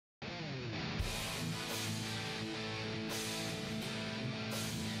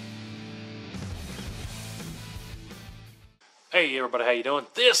Hey everybody, how you doing?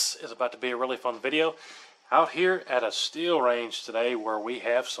 This is about to be a really fun video out here at a steel range today where we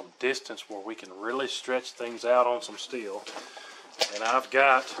have some distance where we can really stretch things out on some steel. And I've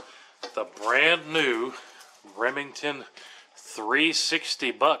got the brand new Remington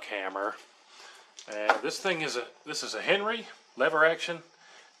 360 buckhammer. And this is a Henry lever action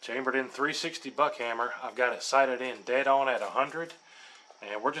chambered in 360 buckhammer. I've got it sighted in dead on at 100,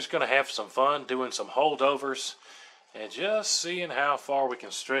 and we're just going to have some fun doing some holdovers and just seeing how far we can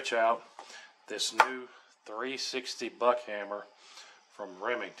stretch out this new 360 buckhammer from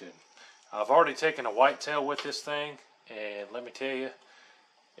Remington. I've already taken a whitetail with this thing, and let me tell you,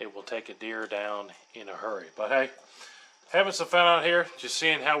 it will take a deer down in a hurry. But hey, having some fun out here, just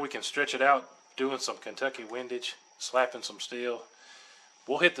seeing how we can stretch it out, doing some Kentucky windage, slapping some steel.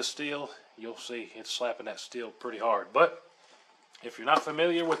 We'll hit the steel. You'll see it's slapping that steel pretty hard. But if you're not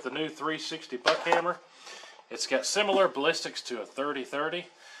familiar with the new 360 buckhammer, it's got similar ballistics to a 30-30.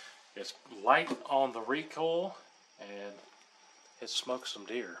 It's light on the recoil, and it smokes some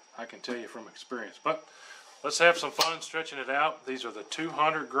deer. I can tell you from experience. But let's have some fun stretching it out. These are the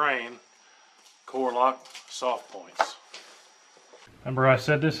 200 grain core-lokt soft points. Remember I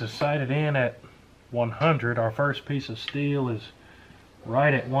said this is sighted in at 100. Our first piece of steel is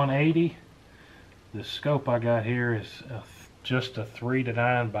right at 180. The scope I got here is just a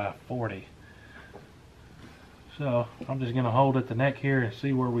 3-9 by 40. So I'm just going to hold at the neck here and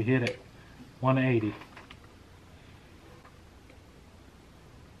see where we hit it. 180.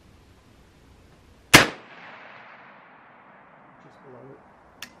 Just below it.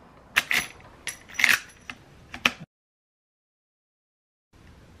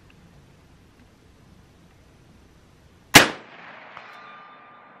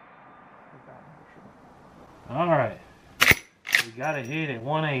 All right, we got to hit at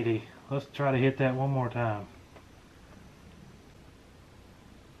 180. Let's try to hit that one more time.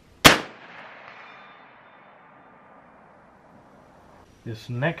 This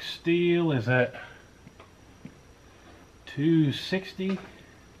next steel is at 260.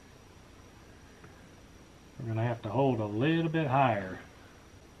 We're going to have to hold a little bit higher.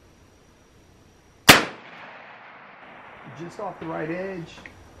 Just off the right edge.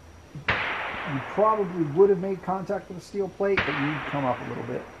 You probably would have made contact with the steel plate, but you'd come up a little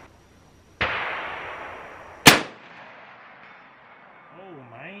bit. Oh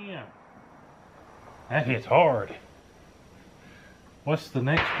man, that hits hard. What's the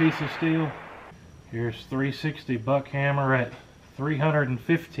next piece of steel? Here's 360 buckhammer at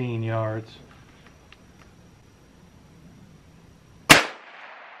 315 yards. Just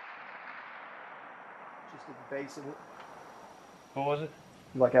at the base of it. What was it?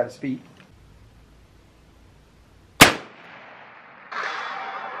 Like at its feet.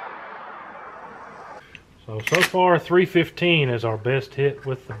 So far 315 is our best hit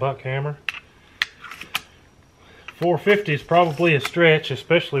with the buckhammer. 450 is probably a stretch,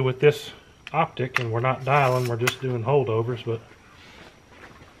 especially with this optic, and we're not dialing, we're just doing holdovers, but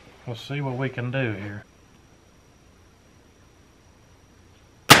we'll see what we can do here.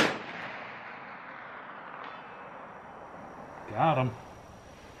 Got him.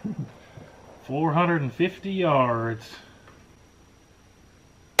 450 yards.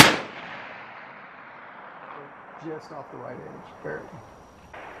 Just off the right edge, barely.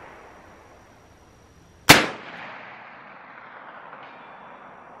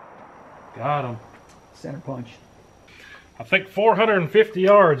 Got him. Center punch. I think 450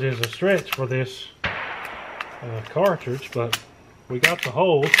 yards is a stretch for this cartridge, but we got the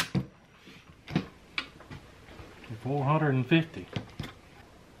hole. 450.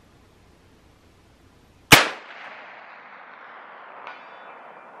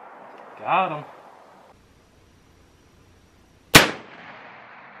 Got him.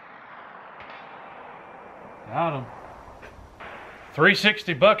 Got him.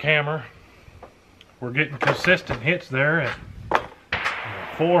 360 buckhammer. We're getting consistent hits there at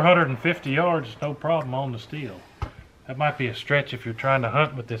 450 yards, no problem on the steel. That might be a stretch if you're trying to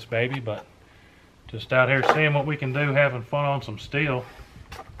hunt with this baby, but just out here seeing what we can do, having fun on some steel.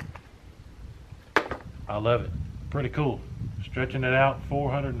 I love it. Pretty cool. Stretching it out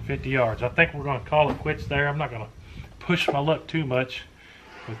 450 yards. I think we're going to call it quits there. I'm not going to push my luck too much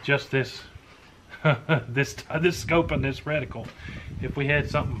with just this this scope and this reticle. If we had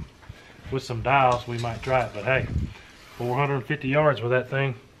something with some dials, we might try it. But hey, 450 yards with that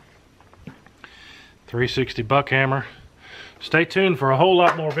thing. 360 buckhammer. Stay tuned for a whole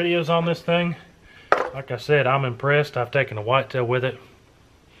lot more videos on this thing. Like I said, I'm impressed. I've taken a whitetail with it,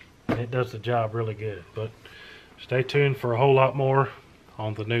 and it does the job really good. But stay tuned for a whole lot more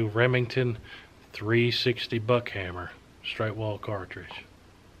on the new Remington 360 buckhammer. straight wall cartridge.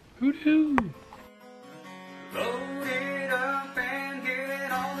 Whoot-hoo!